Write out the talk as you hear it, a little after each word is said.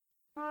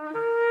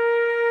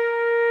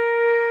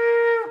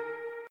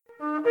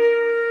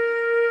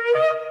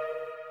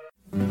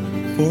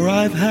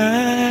I've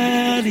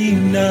had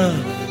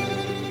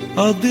enough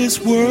of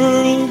this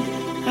world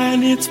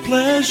and its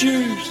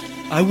pleasures.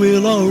 I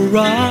will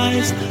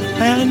arise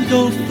and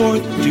go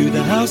forth to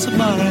the house of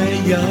my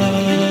Yah.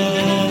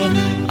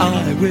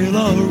 I will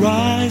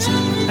arise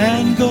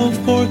and go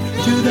forth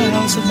to the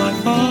house of my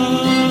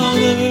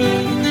Father.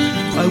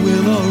 I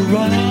will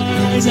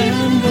arise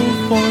and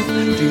go forth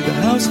to the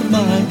house of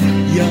my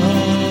Yah.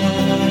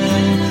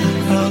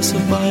 House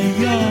of my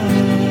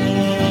Yah.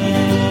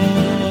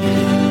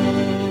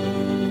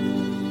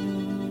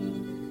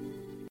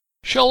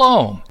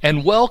 Shalom,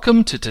 and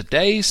welcome to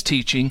today's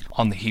teaching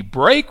on the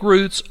Hebraic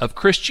roots of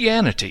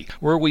Christianity,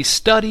 where we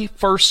study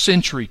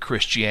first-century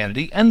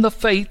Christianity and the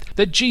faith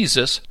that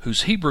Jesus,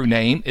 whose Hebrew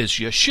name is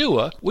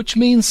Yeshua, which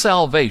means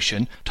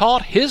salvation,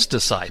 taught his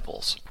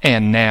disciples.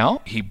 And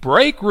now,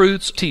 Hebraic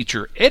roots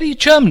teacher Eddie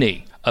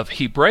Chumney of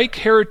Hebraic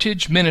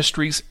Heritage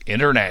Ministries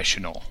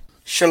International.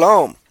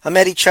 Shalom. I'm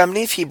Eddie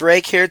Chumney of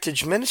Hebraic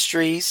Heritage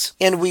Ministries,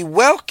 and we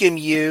welcome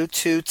you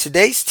to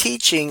today's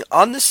teaching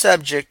on the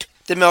subject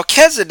the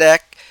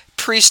Melchizedek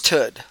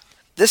priesthood.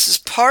 This is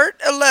part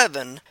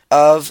 11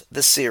 of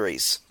the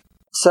series.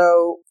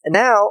 So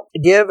now,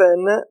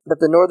 given that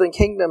the northern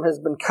kingdom has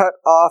been cut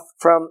off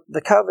from the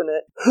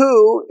covenant,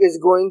 who is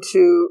going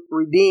to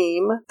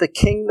redeem the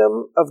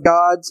kingdom of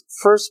God's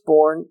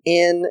firstborn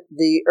in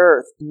the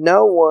earth?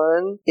 No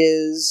one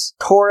is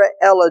Torah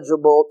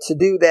eligible to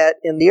do that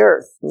in the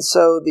earth. And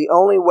so the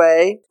only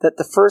way that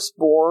the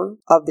firstborn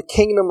of the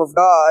kingdom of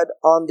God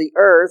on the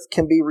earth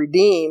can be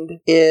redeemed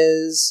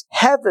is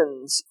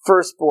heaven's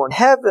firstborn.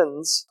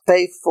 Heaven's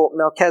faithful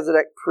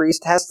Melchizedek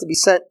priest has to be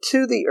sent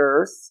to the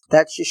earth.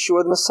 That's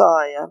Yeshua the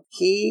Messiah.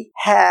 He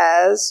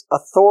has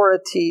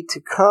authority to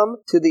come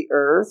to the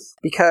earth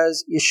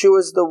because Yeshua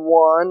is the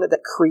one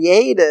that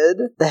created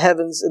the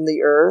heavens and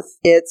the earth.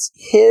 It's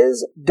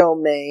his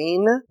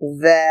domain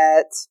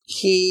that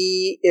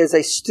he is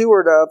a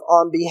steward of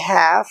on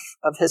behalf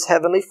of his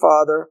heavenly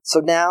Father. So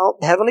now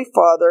the heavenly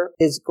Father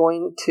is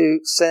going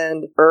to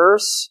send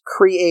earth's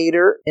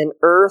creator and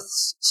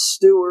earth's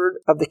steward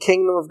of the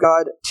kingdom of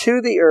God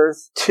to the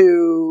earth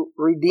to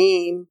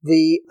redeem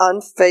the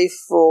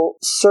unfaithful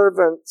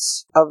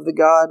servants of the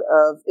God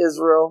of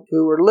Israel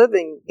who were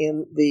living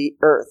in the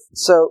earth.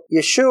 So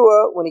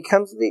Yeshua, when he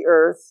comes to the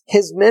earth,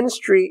 his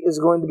ministry is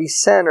going to be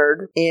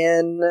centered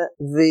in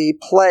the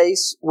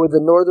place where the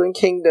northern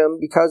kingdom,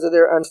 because of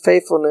their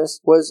unfaithfulness,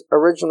 was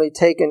originally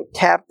taken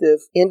captive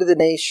into the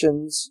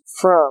nations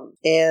from.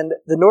 And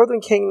the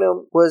northern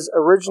kingdom was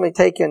originally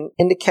taken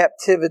into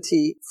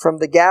captivity from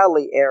the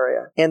Galilee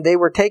area. And they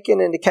were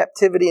taken into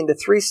captivity into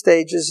 3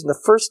 stages. And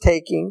the first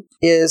taking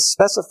is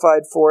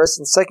specified for us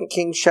in 2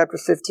 Kings chapter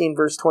 15,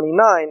 verse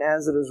 29,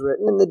 as it is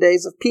written, in the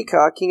days of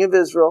Pekah, king of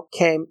Israel,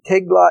 came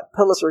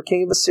Tiglath-Pileser,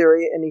 king of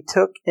Assyria, and he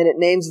took, and it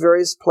names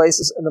various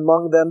places, and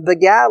among them the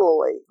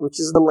Galilee, which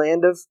is the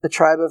land of the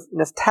tribe of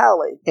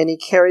Naphtali, and he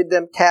carried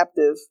them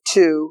captive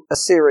to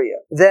Assyria.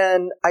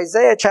 Then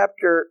Isaiah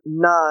chapter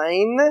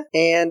 9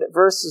 and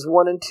verses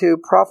 1 and 2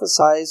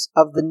 prophesies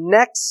of the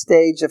next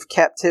stage of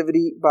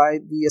captivity by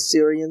the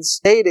Assyrians,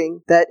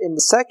 stating that in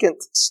the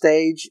second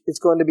stage it's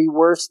going to be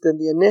worse than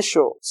the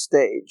initial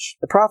stage.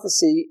 The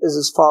prophecy is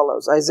as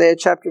follows. Isaiah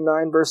chapter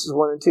 9 verses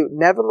 1 and 2.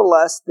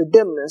 Nevertheless, the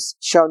dimness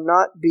shall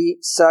not be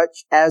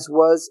such as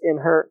was in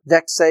her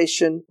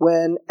vexation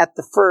when at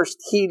the first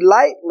he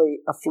lightly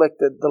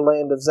afflicted the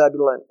land of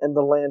Zebulun and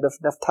the land of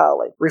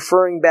Naphtali.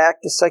 Referring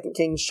back to 2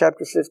 Kings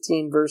chapter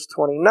 15 verse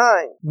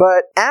 29.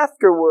 But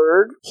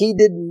afterward, he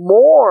did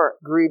more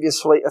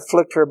grievously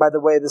afflict her by the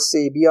way of the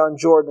sea beyond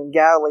Jordan,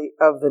 Galilee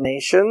of the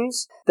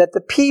nations, that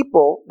the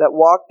people that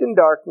walked in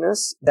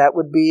darkness, that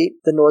would be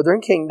the northern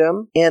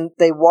kingdom, and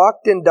they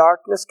walked in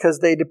darkness because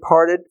they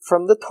departed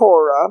from the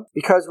Torah,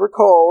 because we're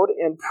told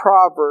in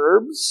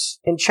Proverbs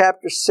in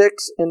chapter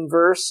 6 in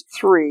verse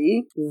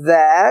 3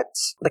 that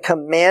the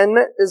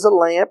commandment is a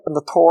lamp and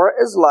the Torah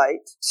is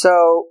light.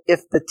 So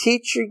if the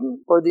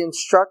teaching or the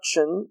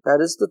instruction, that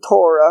is the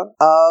Torah,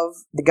 of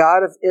the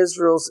God of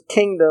Israel's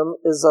kingdom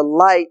is a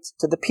light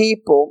to the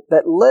people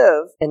that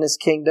live in his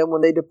kingdom,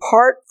 when they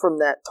depart from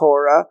that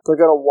Torah, they're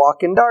going to walk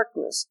in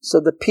darkness. So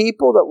the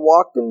people that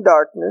walked in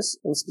darkness,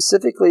 and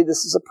specifically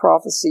this is a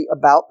prophecy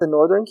about the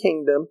northern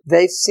kingdom,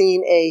 they've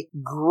seen a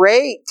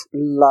great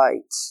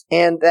light.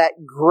 And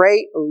that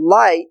great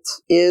light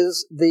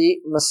is the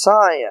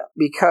Messiah,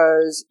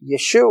 because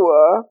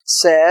Yeshua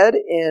said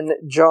in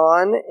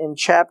John in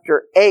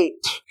chapter 8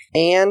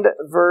 and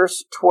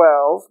verse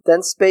 12,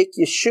 then spake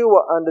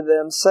Yeshua unto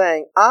them,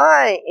 saying,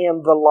 I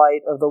am the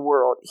light of the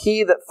world.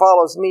 He that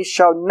follows me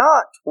shall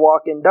not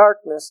walk in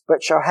darkness,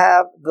 but shall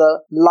have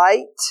the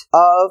light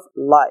of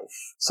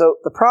life. So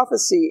the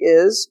prophecy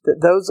is that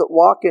those that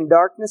walk in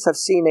darkness have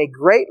seen a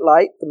great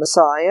light, the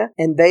Messiah,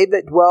 and they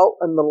that dwell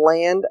in the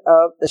land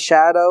of the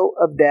shadow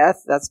of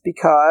death, that's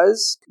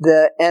because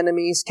the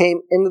enemies came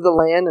into the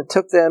land and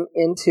took them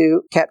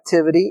into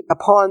captivity.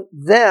 Upon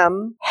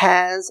them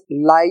has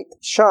light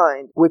shone.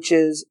 kind, which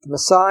is the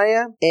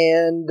Messiah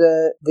and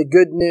the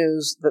good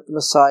news that the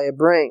Messiah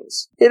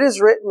brings. It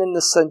is written in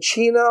the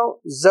Soncino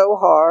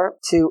Zohar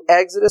to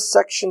Exodus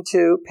section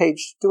 2,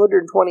 page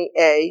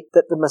 220a,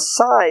 that the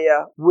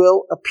Messiah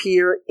will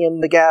appear in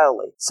the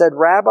Galilee. Said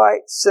Rabbi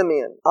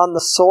Simeon, on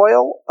the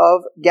soil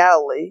of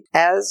Galilee,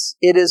 as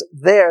it is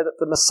there that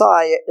the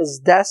Messiah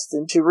is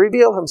destined to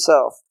reveal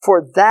himself.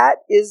 For that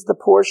is the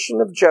portion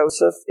of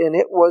Joseph, and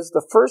it was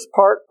the first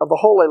part of the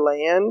Holy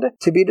Land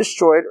to be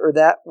destroyed, or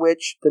that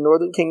which the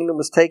northern kingdom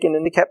was taken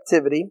into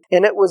captivity.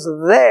 And it was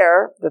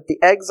there that the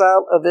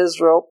exile of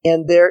Israel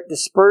and their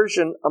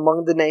dispersion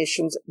among the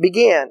nations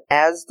began,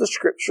 as the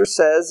scripture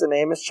says in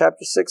Amos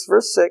chapter 6,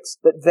 verse 6,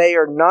 that they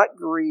are not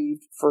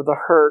grieved for the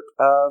hurt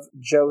of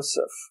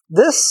Joseph.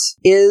 This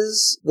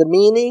is the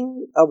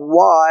meaning of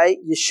why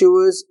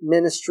Yeshua's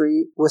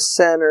ministry was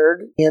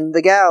centered in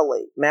the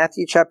Galilee.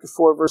 Matthew chapter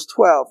 4, verse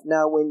 12.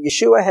 Now when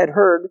Yeshua had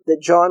heard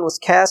that John was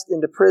cast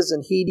into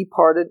prison, he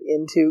departed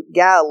into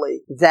Galilee,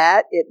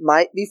 that it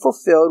might be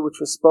fulfilled, which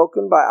was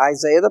spoken by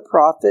Isaiah the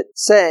prophet,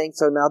 saying,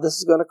 so now this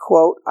is going to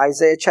quote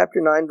Isaiah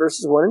chapter 9,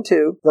 verses 1 and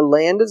 2, the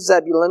land of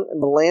Zebulun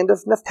and the land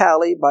of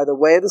Naphtali, by the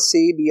way of the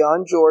sea,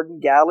 beyond Jordan,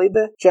 Galilee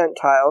the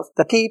Gentiles,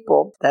 the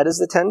people, that is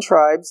the 10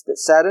 tribes, that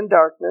sat in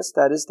darkness,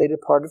 that is, they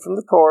departed from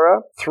the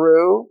Torah,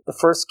 through the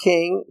first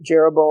king,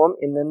 Jeroboam,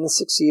 and then the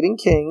succeeding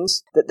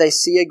kings, that they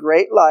see a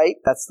great light,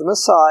 that's the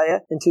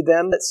Messiah, and to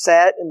them that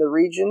sat in the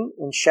region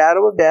and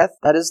shadow of death,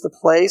 that is the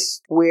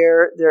place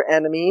where their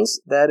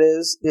enemies, that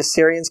is, the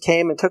Assyrians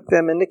came and took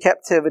them into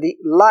captivity,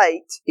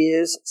 light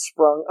is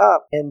sprung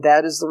up, and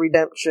that is the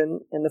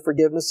redemption and the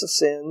forgiveness of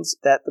sins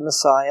that the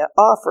Messiah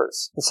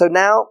offers. And so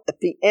now, at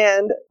the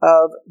end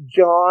of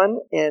John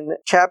in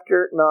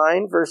chapter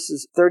 9,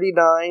 verses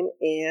 39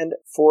 and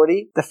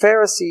 40, the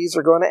Pharisees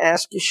are going to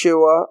ask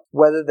Yeshua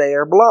whether they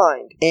are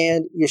blind.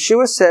 And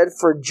Yeshua said,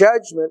 for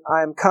judgment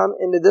I am come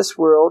into this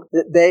world,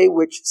 that they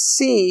which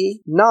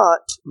see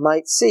not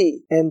might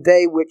see, and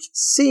they which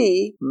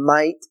see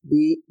might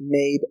be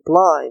made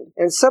blind.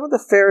 And some of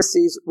the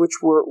Pharisees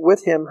which were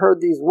with him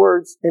heard these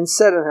words, and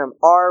said unto him,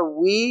 are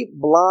we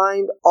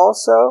blind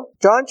also?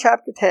 John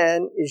chapter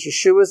 10 is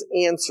Yeshua's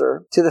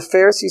answer to the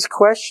Pharisees'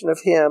 question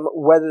of him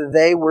whether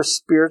they were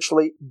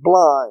spiritually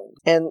blind.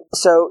 And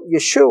so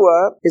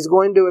Yeshua is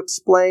going to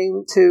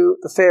explain to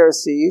the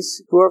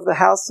Pharisees, who are of the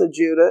house of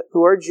Judah,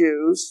 who are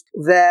Jews,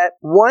 that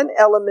one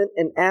element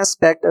and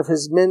aspect of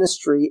his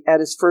ministry at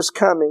his first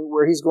coming,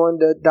 where he's going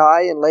to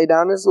die and lay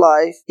down his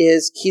life,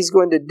 is he's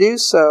going to do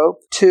so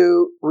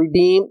to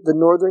redeem the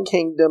northern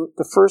kingdom,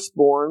 the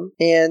firstborn,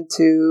 and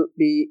to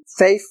be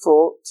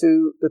faithful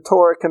to the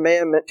Torah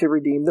commandment to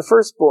redeem the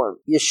firstborn.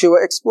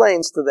 Yeshua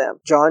explains to them,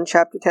 John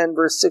chapter 10,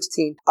 verse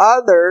 16,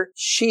 other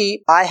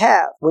sheep I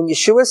have. When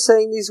Yeshua is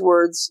saying these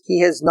words,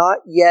 he has not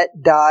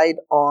yet died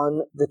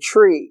on the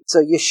tree. So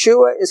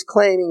Yeshua is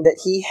claiming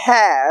that he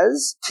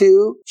has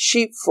 2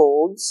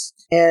 sheepfolds,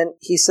 and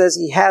he says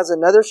he has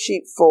another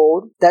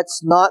sheepfold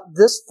that's not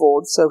this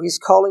fold. So he's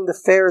calling the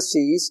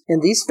Pharisees,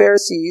 and these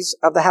Pharisees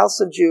of the house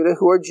of Judah,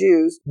 who are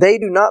Jews, they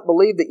do not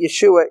believe that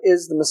Yeshua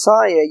is the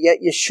Messiah, yet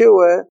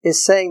Yeshua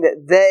is saying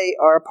that they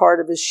are a part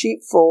of his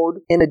sheepfold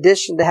in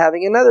addition to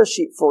having another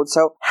sheepfold.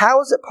 So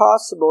how is it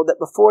possible that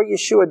before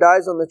Yeshua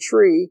dies on the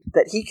tree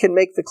that he can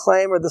make the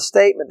claim or the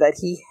statement that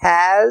he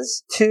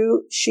has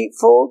 2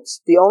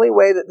 sheepfolds? The only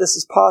way that this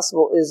is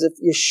possible is if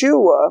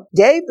Yeshua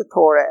gave the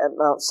Torah at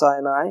Mount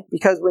Sinai,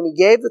 because when he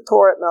gave the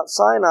Torah at Mount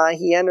Sinai,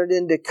 he entered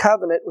into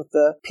covenant with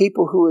the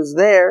people who was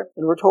there,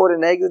 and we're told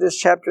in Exodus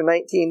chapter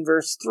 19,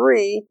 verse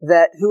 3,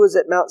 that who was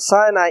at Mount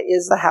Sinai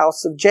is the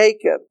house of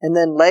Jacob. And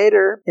then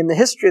later, in the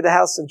history of the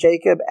house of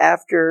Jacob,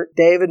 after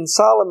David and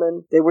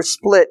Solomon, they were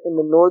split in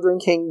the northern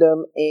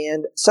kingdom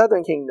and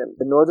southern kingdom.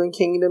 The northern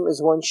kingdom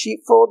is one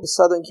sheepfold, the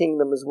southern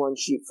kingdom is one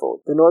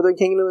sheepfold. The northern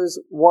kingdom is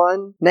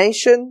one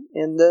nation,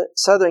 and the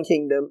southern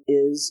kingdom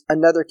is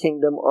another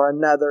kingdom or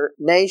another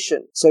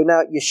nation. So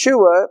now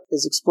Yeshua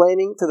is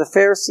explaining to the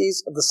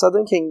Pharisees of the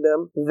southern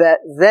kingdom that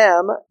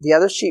them, the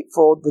other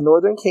sheepfold, the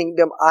northern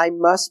kingdom, I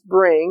must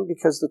bring,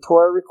 because the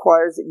Torah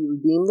requires that you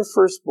redeem the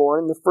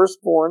firstborn, and the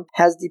firstborn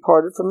has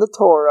departed from the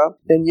Torah.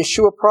 Then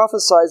Yeshua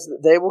prophesies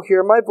that they will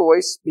hear my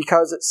voice,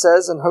 because it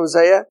says in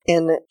Hosea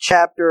in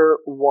chapter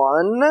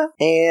 1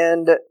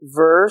 and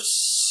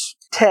verse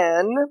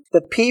 10,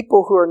 the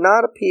people who are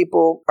not a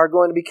people are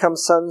going to become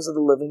sons of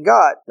the living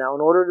God. Now, in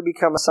order to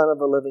become a son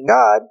of a living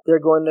God, they're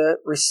going to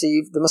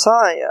receive the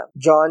Messiah.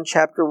 John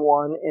chapter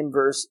 1 and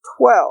verse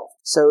 12.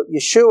 So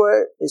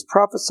Yeshua is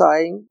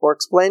prophesying or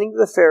explaining to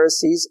the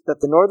Pharisees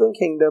that the northern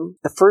kingdom,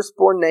 the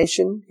firstborn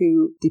nation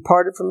who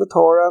departed from the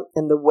Torah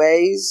and the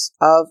ways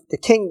of the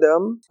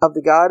kingdom of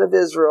the God of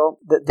Israel,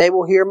 that they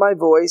will hear my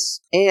voice,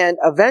 and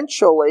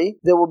eventually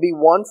there will be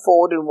one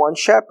fold and one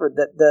shepherd,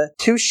 that the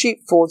 2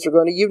 sheepfolds are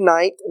going to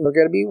unite and they're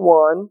going to be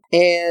one,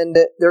 and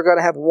they're going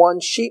to have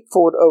one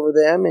sheepfold over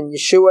them. And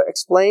Yeshua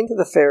explained to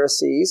the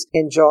Pharisees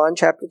in John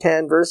chapter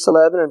 10 verse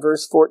 11 and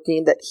verse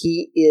 14 that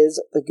he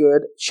is the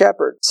good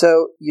shepherd. So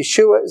so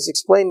Yeshua is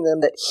explaining to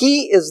them that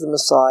He is the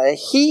Messiah.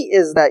 He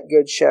is that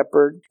good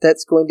shepherd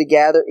that's going to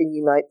gather and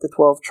unite the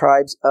 12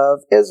 tribes of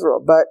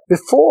Israel. But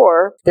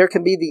before there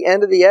can be the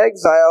end of the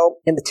exile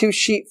and the two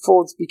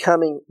sheepfolds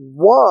becoming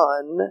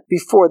one,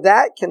 before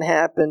that can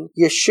happen,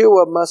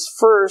 Yeshua must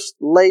first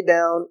lay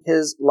down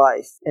His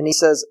life. And He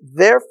says,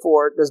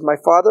 therefore does my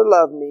Father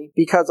love me,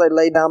 because I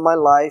lay down my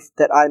life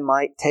that I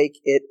might take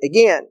it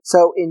again.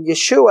 So in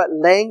Yeshua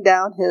laying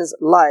down His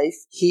life,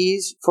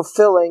 He's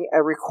fulfilling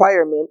a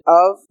requirement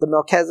of the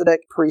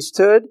Melchizedek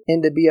priesthood,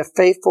 and to be a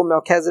faithful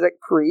Melchizedek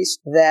priest,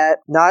 that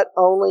not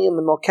only in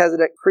the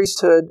Melchizedek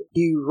priesthood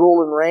do you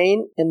rule and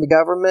reign in the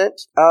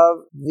government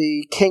of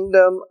the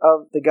kingdom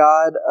of the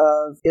God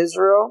of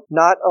Israel,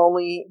 not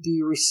only do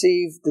you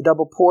receive the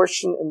double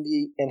portion in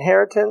the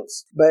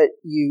inheritance, but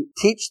you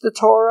teach the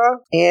Torah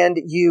and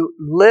you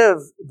live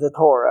the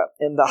Torah.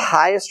 And the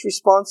highest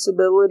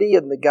responsibility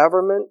in the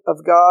government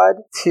of God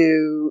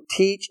to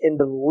teach and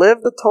to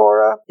live the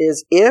Torah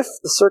is, if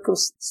the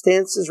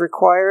circumstances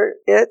require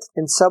it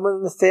and someone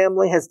in the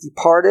family has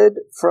departed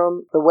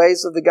from the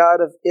ways of the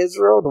God of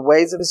Israel, the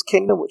ways of His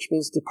kingdom, which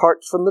means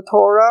departs from the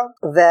Torah,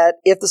 that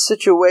if the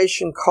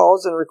situation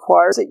calls and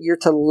requires it, you're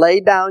to lay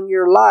down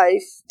your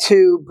life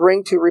to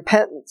bring to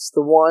repentance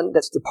the one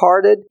that's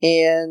departed,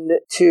 and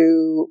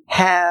to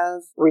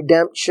have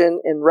redemption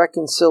and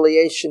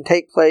reconciliation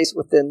take place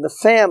within the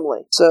family.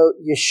 So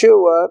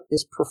Yeshua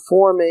is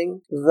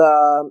performing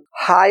the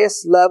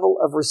highest level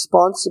of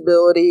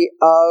responsibility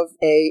of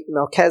a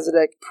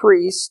Melchizedek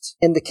priest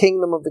in the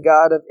kingdom of the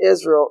God of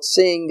Israel,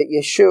 seeing that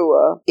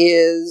Yeshua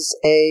is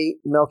a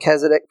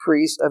Melchizedek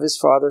priest of his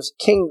father's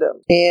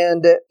kingdom.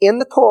 And in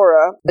the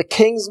Torah, the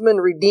kinsman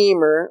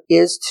redeemer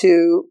is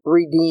to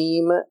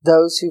redeem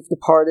those who've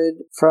departed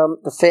from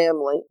the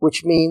family,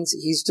 which means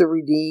he's to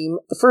redeem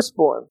the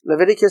firstborn.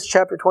 Leviticus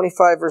chapter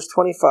 25, verse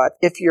 25.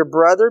 If your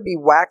brother be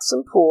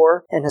waxen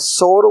poor and has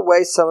sold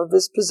away some of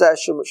his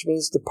possession, which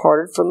means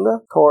departed from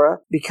the Torah,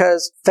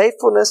 because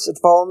faithfulness in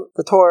following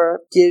the Torah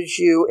gives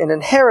you an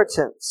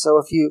inheritance. So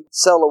if you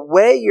sell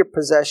away your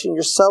possession,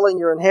 you're selling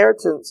your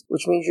inheritance,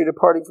 which means you're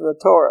departing from the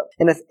Torah.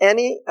 And if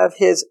any of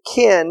his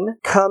kin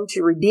come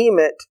to redeem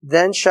it,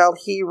 then shall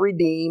he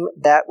redeem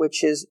that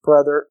which his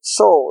brother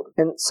sold.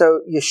 And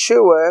so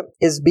Yeshua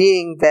is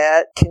being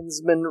that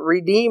kinsman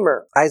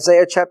redeemer.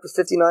 Isaiah chapter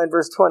 59,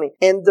 verse 20.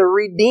 And the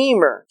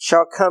Redeemer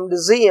shall come to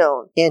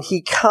Zion, and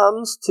he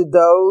comes to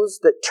those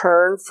that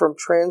turn from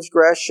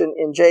transgression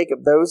in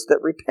Jacob, those that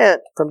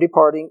repent from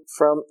departing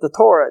from the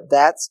Torah.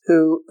 That's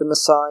who the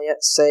Messiah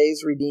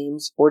saves,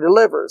 redeems, or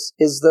delivers,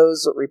 is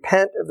those that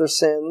repent of their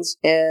sins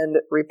and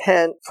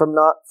repent from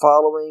not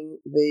following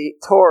the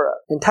Torah.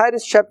 In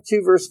Titus chapter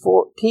 2, verse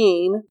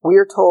 14, we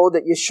are told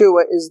that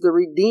Yeshua is the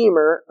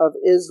Redeemer of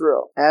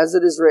Israel, as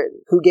it is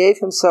written, who gave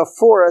himself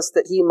for us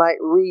that he might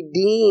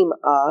redeem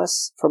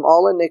us from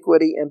all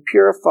iniquity and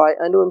purify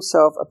unto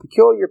himself a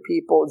peculiar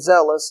people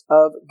zealous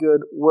of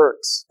good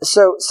works.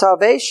 So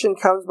salvation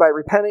comes by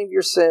repenting of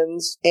your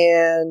sins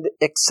and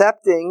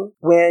accepting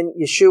when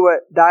Yeshua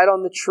died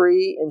on the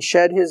tree and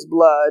shed his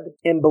blood,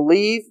 and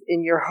believe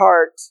in your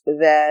heart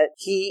that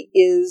he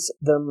is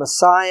the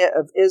Messiah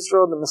of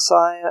Israel, the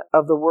Messiah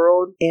of the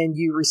world, and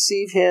you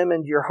receive him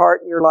into your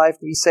heart and your life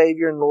to be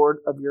Savior and Lord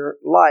of your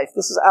life.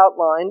 This is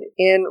outlined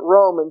in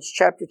Romans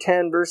chapter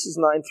 10, verses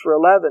 9 through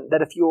 11,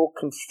 that if you will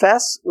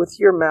confess with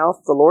your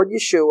mouth the Lord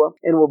Yeshua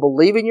and will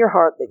believe in your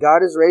heart that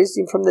God has raised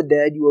him from the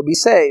dead, you will be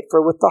saved.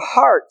 For with the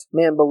heart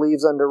man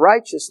believes unto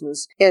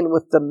righteousness, and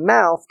with the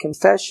mouth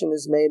confession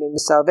is made unto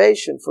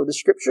salvation. For the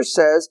scripture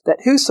says that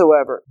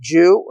whosoever,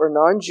 Jew or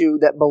non-Jew,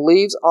 that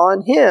believes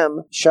on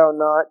him shall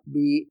not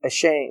be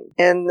ashamed.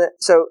 And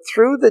so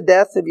through the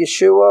death of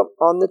Yeshua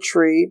on the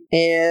tree,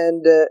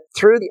 and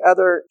through the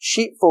other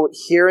sheepfold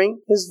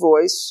hearing his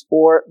voice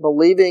or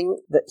believing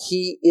that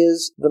he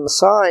is the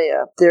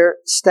Messiah, their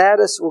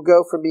status will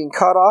go from being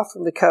cut off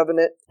from the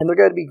covenant, and they're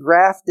going to be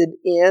grafted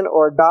in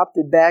or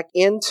adopted back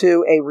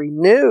into a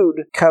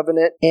renewed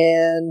covenant,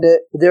 and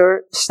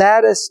their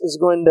status is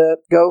going to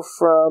go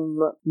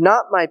from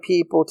not my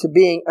people to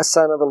being a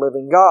son of the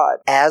living God,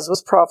 as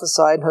was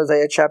prophesied in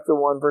Hosea chapter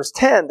 1, verse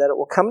 10, that it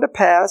will come to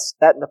pass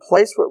that in the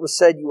place where it was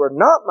said, you are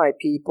not my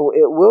people,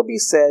 it will be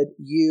said,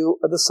 you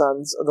are the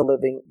sons of the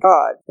living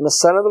God. And the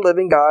son of the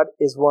living God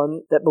is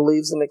one that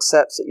believes and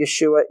accepts that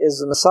Yeshua is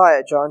the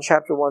Messiah. John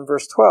chapter 1,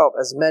 verse 12,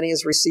 as many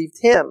as received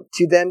him,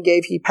 to them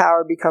gave he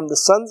power to become the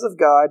sons of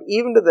God,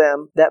 even to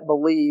them that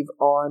believe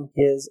on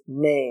his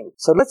name.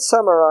 So let's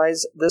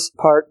summarize this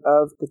part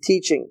of the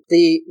teaching.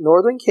 The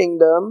northern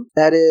kingdom,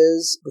 that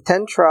is the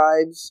 10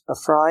 tribes,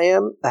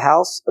 Ephraim, the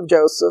house of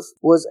Joseph,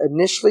 was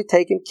initially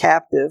taken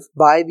captive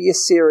by the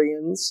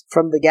Assyrians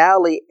from the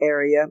Galilee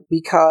area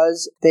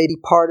because they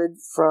departed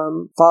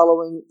from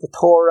following the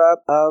Torah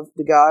of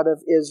the God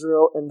of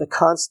Israel and the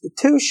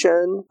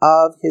constitution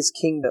of his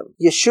kingdom.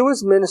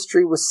 Yeshua's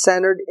ministry was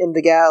centered in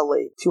the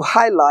Galilee to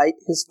highlight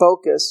his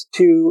focus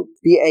to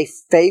be a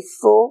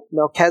faithful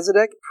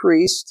Melchizedek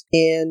priest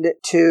and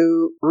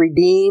to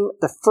redeem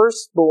the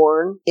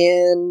firstborn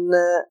in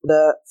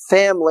the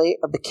family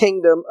of the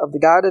kingdom of the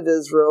God of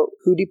Israel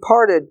who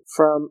departed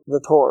from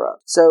the Torah.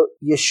 So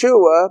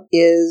Yeshua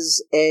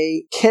is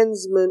a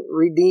kinsman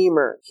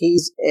redeemer.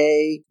 He's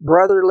a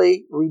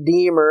brotherly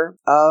redeemer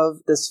of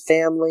this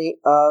family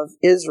of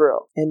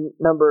Israel. And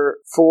number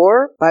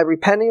 4, by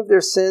repenting of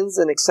their sins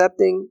and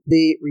accepting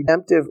the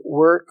redemptive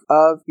work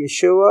of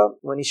Yeshua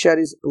when he shed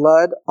his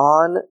blood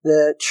on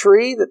the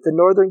tree, that the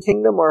northern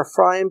kingdom or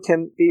Ephraim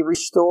can be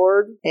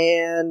restored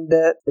and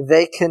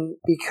they can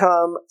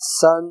become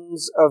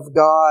sons of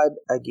God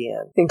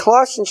again. In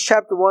Colossians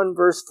chapter 1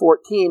 verse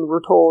 14,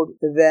 we're told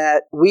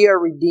that we are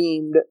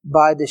redeemed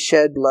by the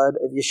shed blood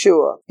of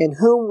Yeshua, in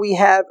whom we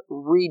have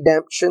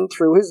redemption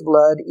through his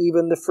blood,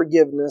 even the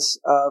forgiveness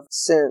of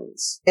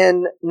sins.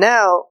 And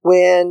now,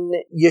 when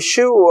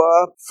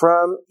Yeshua,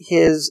 from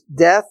his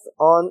death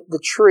on the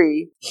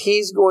tree,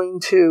 he's going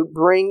to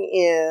bring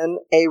in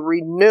a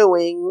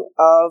renewing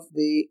of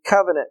the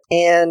covenant.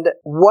 And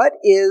what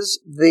is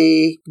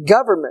the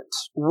government?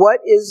 What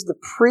is the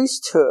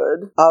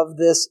priesthood of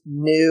this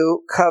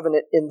new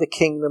covenant in the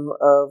kingdom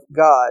of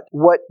God?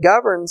 What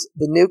governs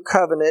the new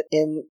covenant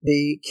in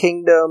the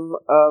kingdom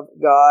of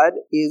God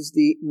is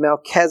the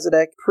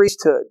Melchizedek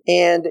priesthood.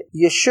 And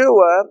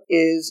Yeshua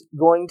is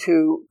going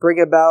to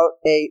bring about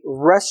a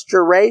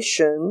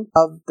restoration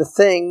of the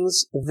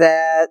things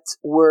that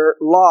were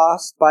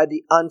lost by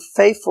the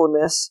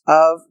unfaithfulness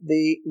of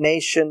the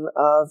nation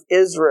of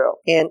Israel.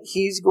 And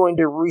he's going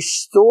to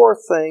restore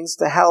things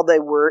to how they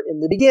were in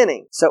the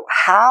beginning. So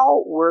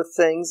how were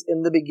things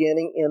in the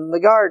beginning in the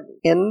garden?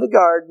 In the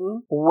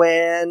garden,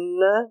 when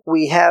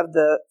we have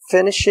the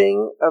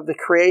finishing of the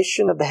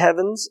creation of the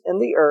heavens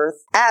and the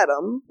earth,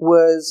 Adam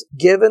was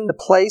given the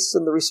place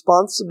and the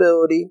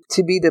responsibility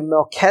to be the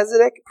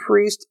Melchizedek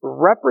priest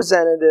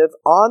representative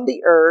on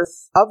the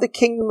earth of the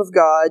kingdom of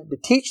God, to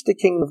teach the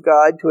kingdom of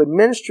God, to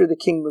administer the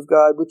kingdom of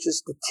God, which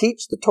is to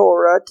teach the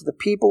Torah to the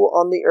people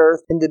on the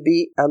earth and to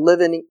be a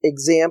living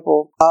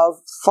example of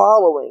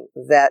following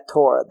that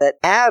Torah. That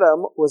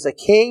Adam was a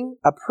king,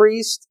 a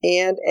priest,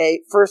 and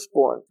a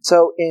firstborn.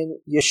 So in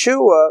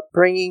Yeshua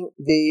bringing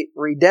the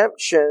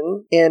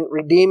redemption and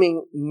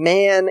redeeming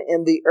man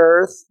and the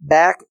earth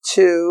back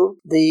to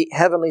the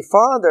Heavenly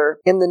Father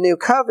in the new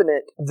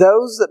covenant,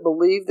 those that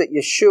believe that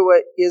Yeshua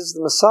is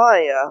the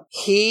Messiah,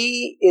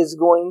 he is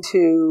going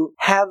to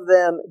have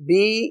them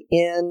be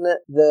in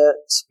the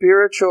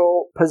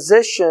spiritual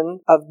position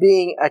of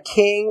being a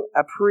king,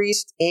 a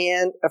priest,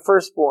 and a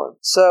firstborn.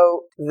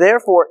 So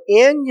therefore,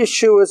 in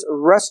Yeshua's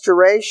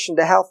restoration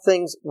to how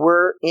things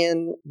were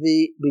in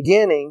the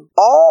beginning,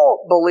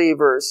 all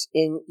believers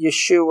in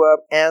Yeshua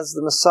as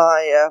the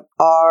Messiah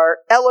are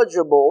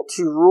eligible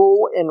to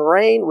rule and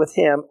reign with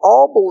him.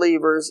 All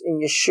believers in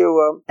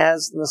Yeshua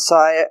as the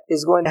Messiah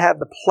is going to have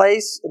the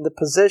place and the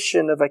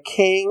position of a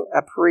king,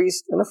 a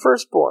priest, and a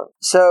firstborn.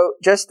 So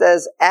just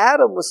as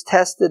Adam was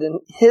tested in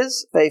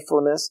his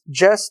faithfulness,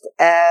 just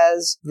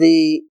as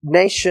the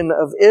nation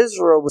of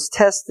Israel was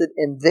tested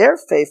in their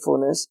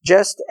faithfulness,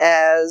 just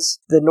as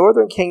the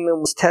northern kingdom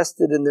was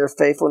tested in their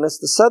faithfulness,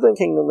 the southern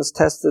kingdom was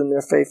tested in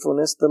their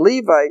faithfulness, the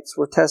Levites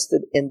were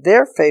tested in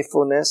their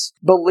faithfulness,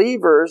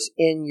 believers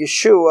in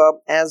Yeshua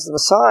as the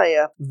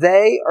Messiah,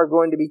 they are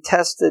going to be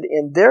tested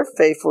in their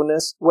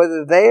faithfulness,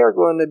 whether they are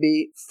going to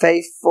be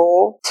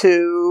faithful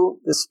to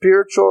the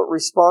spiritual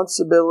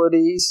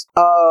responsibilities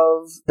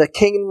of the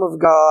kingdom of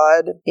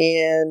God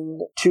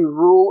and to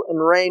rule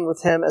and reign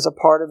with him as a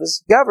part of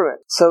his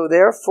government. So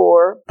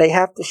therefore, they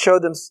have to show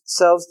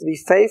themselves to be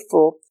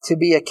faithful to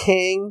be a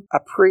king, a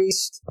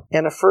priest,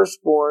 and a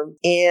firstborn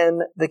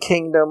in the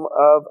kingdom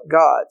of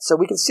God. So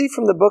we can see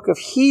from the book of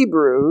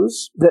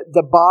Hebrews that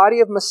the body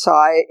of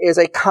Messiah is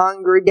a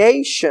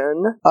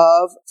congregation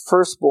of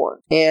firstborn.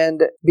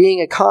 And being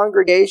a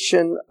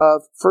congregation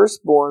of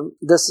firstborn,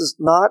 this is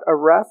not a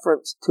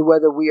reference to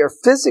whether we are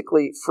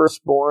physically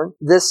firstborn.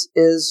 This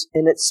is,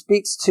 and it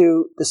speaks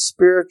to the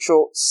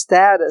spiritual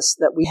status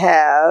that we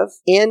have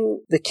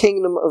in the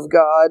kingdom of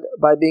God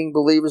by being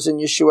believers in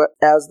Yeshua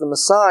as the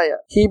Messiah.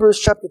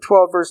 Hebrews chapter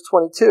 12, verse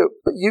 22.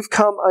 But you've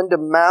come unto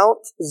Mount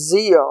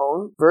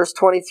Zion, verse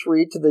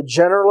 23, to the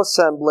general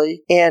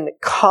assembly and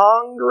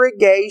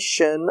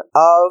congregation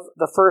of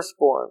the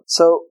firstborn.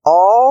 So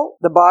all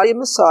the body of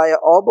Messiah,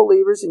 all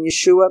believers in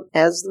Yeshua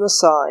as the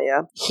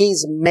Messiah,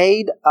 he's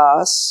made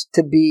us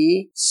to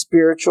be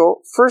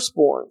spiritual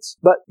firstborns.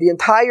 But the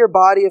entire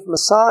body of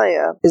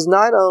Messiah is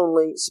not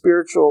only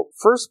spiritual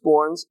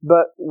firstborns,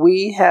 but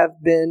we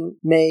have been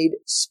made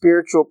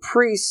spiritual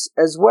priests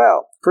as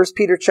well. 1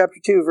 Peter chapter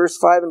 2, verse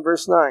 5 and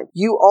verse 9.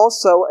 You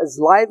also, as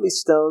lively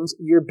stones,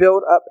 you're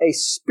built up a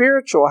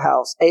spiritual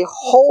house, a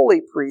holy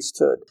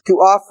priesthood, to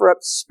offer up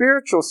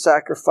spiritual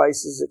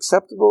sacrifices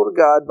acceptable to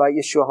God by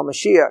Yeshua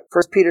HaMashiach.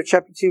 1 Peter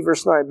chapter 2,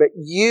 verse 9. But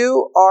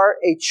you are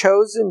a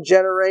chosen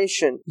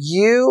generation.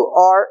 You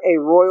are a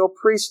royal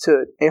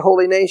priesthood, a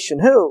holy nation.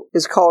 Who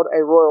is called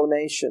a royal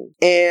nation?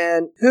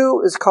 And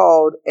who is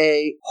called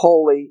a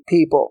holy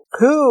people?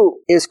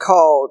 Who is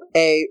called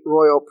a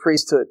royal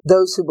priesthood?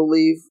 Those who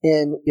believe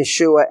in in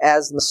Yeshua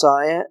as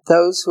Messiah,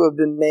 those who have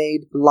been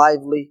made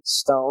lively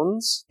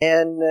stones.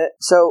 And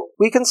so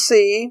we can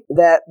see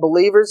that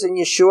believers in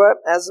Yeshua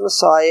as the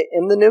Messiah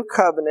in the new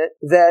covenant,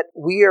 that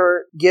we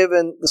are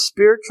given the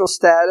spiritual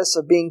status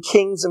of being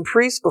kings and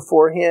priests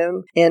before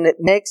Him, and it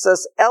makes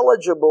us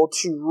eligible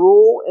to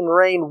rule and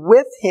reign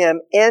with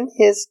Him in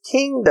His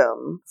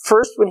kingdom.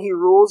 First, when He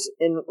rules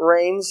and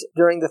reigns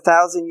during the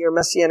 1,000-year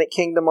Messianic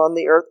kingdom on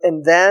the earth,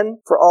 and then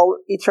for all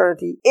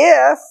eternity,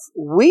 if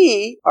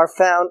we are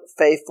found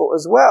faithful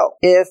as well.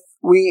 If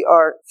we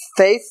are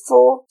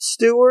faithful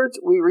stewards,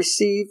 we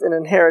receive an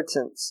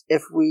inheritance.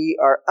 If we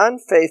are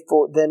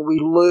unfaithful, then we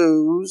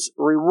lose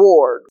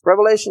reward.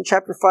 Revelation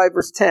chapter 5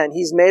 verse 10,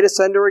 He's made us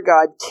under a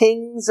God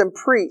kings and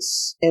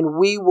priests, and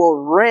we will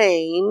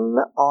reign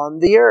on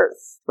the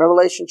earth.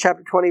 Revelation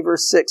chapter 20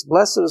 verse 6,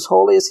 blessed as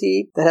holy is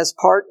he that has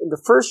part in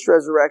the first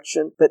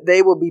resurrection, that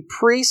they will be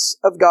priests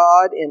of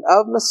God and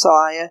of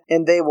Messiah,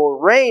 and they will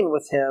reign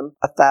with Him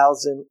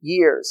 1,000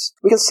 years.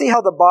 We can see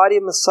how the body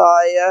of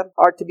Messiah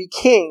are to be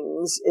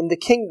kings in the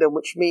kingdom,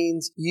 which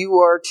means you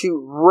are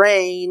to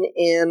reign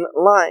in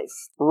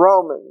life.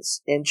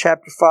 Romans in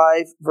chapter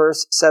 5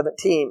 verse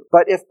 17,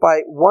 but if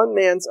by one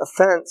man's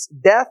offense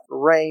death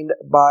reigned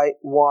by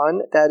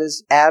one, that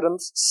is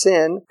Adam's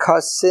sin,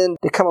 caused sin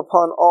to come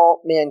upon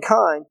all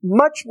mankind,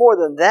 much more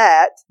than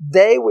that,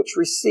 they which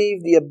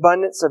receive the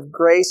abundance of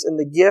grace and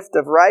the gift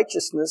of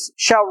righteousness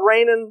shall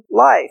reign in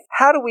life.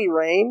 How do we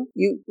reign?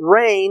 You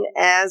reign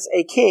as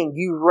a king.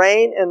 You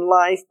reign in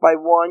life by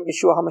one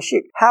Yeshua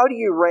HaMashiach. How do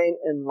you reign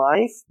in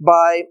life?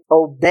 By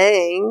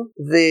obeying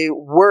the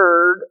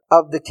word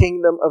of the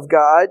kingdom of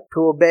God,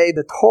 to obey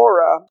the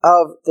Torah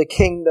of the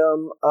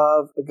kingdom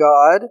of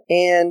God.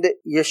 And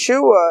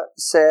Yeshua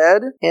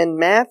said in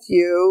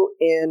Matthew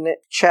in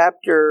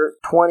chapter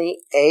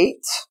 28,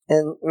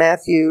 in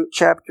Matthew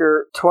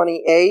chapter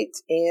 28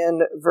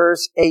 and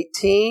verse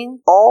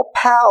 18, all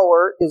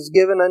power is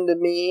given unto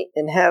me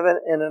in heaven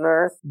and on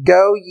earth.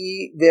 Go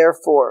ye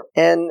therefore.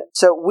 And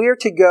so we're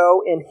to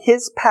go in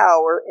His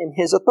power and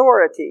His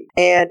authority.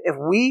 And if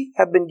we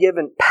have been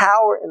given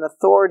power and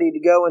authority to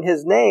go in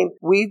His name,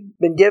 we've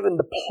been given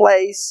the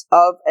place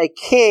of a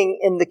king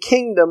in the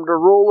kingdom to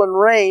rule and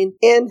reign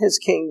in His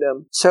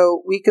kingdom.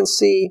 So we can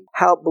see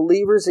how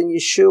believers in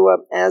Yeshua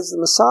as the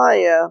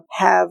Messiah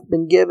have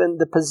been given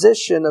the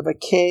position of a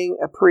king,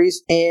 a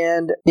priest,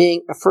 and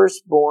being a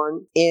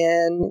firstborn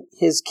in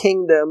His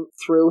kingdom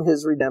through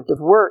His redemptive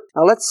work.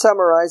 Now let's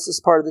summarize this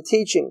part of the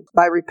teaching.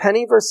 By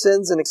repenting of our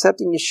sins and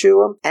accepting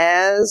Yeshua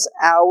as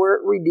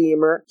our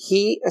Redeemer,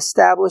 He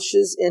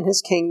establishes in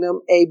His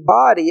kingdom a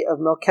body of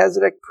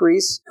Melchizedek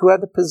priests who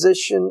have the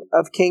position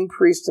of king,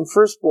 priest, and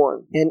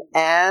firstborn. And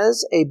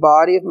as a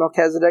body of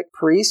Melchizedek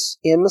priests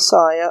in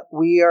Messiah,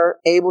 we are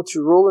able to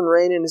rule and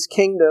reign in His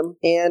kingdom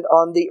and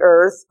on the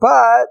earth,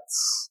 but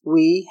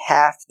we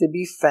have to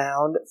be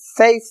found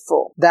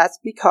faithful. That's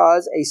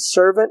because a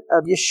servant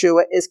of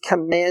Yeshua is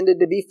commanded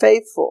to be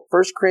faithful.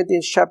 1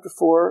 Corinthians chapter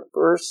 4,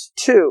 verse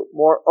 2.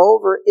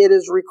 Moreover, it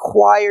is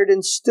required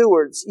in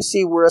stewards. You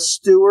see, we're a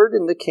steward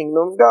in the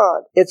kingdom of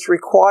God. It's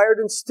required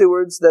in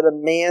stewards that a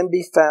man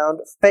be found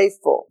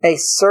faithful. A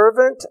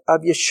servant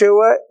of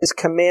Yeshua is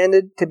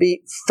commanded to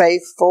be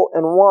faithful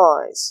and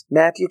wise.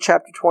 Matthew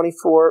chapter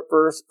 24,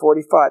 verse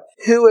 45.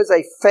 Who is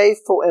a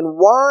faithful and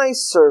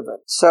wise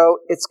servant? So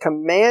it's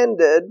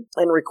commanded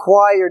and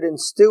required in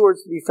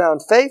stewards to be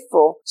found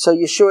faithful. So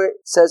Yeshua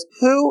says,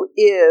 who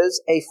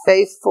is a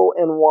faithful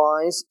and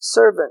wise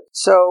servant?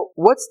 So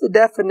what's the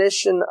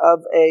definition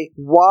of a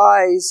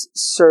wise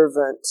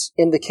servant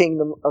in the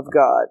kingdom of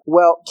God?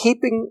 Well,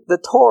 keeping the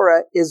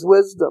Torah is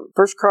wisdom.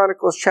 1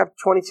 Chronicles chapter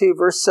 22,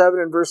 verse 7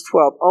 and verse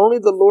 12. Only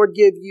the Lord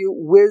give you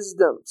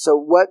wisdom. So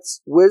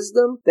what's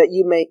wisdom? That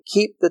you may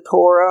keep the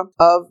Torah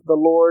of the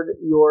Lord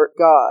your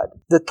God.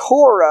 The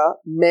Torah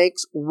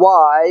makes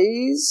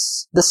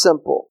wise the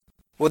simple.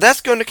 Well,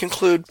 that's going to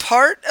conclude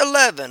part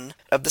 11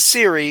 of the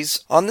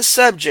series on the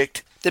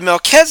subject, the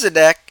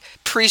Melchizedek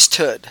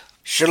priesthood.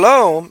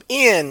 Shalom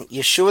in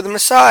Yeshua the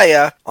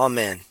Messiah.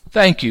 Amen.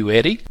 Thank you,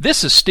 Eddie.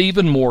 This is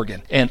Stephen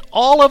Morgan, and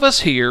all of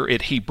us here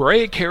at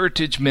Hebraic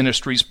Heritage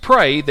Ministries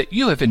pray that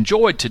you have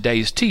enjoyed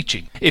today's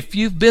teaching. If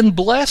you've been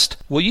blessed,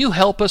 will you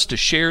help us to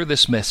share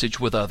this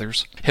message with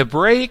others?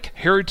 Hebraic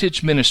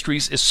Heritage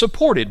Ministries is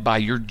supported by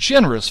your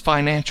generous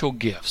financial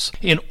gifts.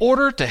 In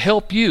order to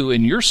help you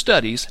in your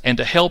studies and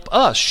to help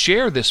us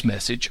share this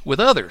message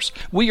with others,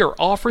 we are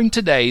offering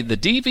today the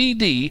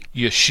DVD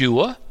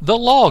Yeshua the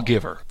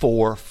Lawgiver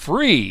for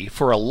free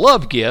for a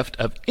love gift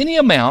of any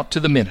amount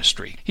to the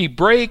ministry.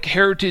 Hebraic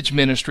Heritage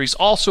Ministries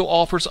also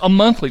offers a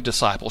monthly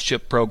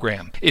discipleship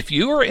program. If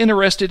you are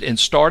interested in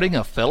starting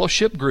a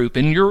fellowship group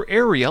in your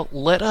area,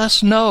 let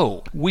us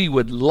know. We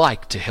would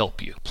like to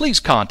help you. Please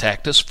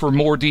contact us for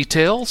more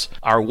details.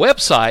 Our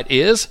website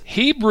is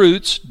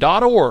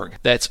Hebroots.org.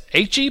 That's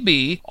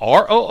Hebroots.org.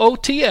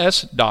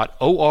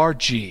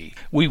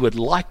 We would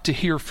like to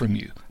hear from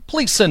you.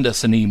 Please send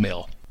us an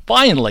email.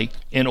 Finally,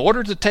 in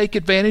order to take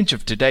advantage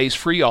of today's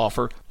free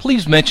offer,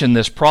 please mention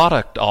this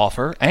product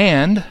offer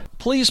and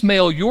please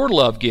mail your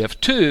love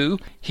gift to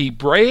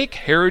Hebraic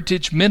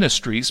Heritage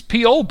Ministries,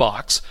 P.O.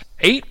 Box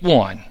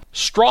 81,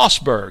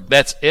 Strasburg,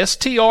 that's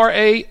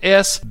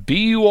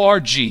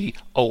Strasburg,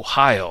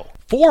 Ohio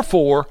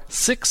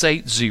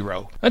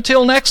 44680.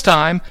 Until next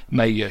time,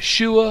 may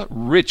Yeshua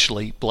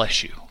richly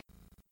bless you.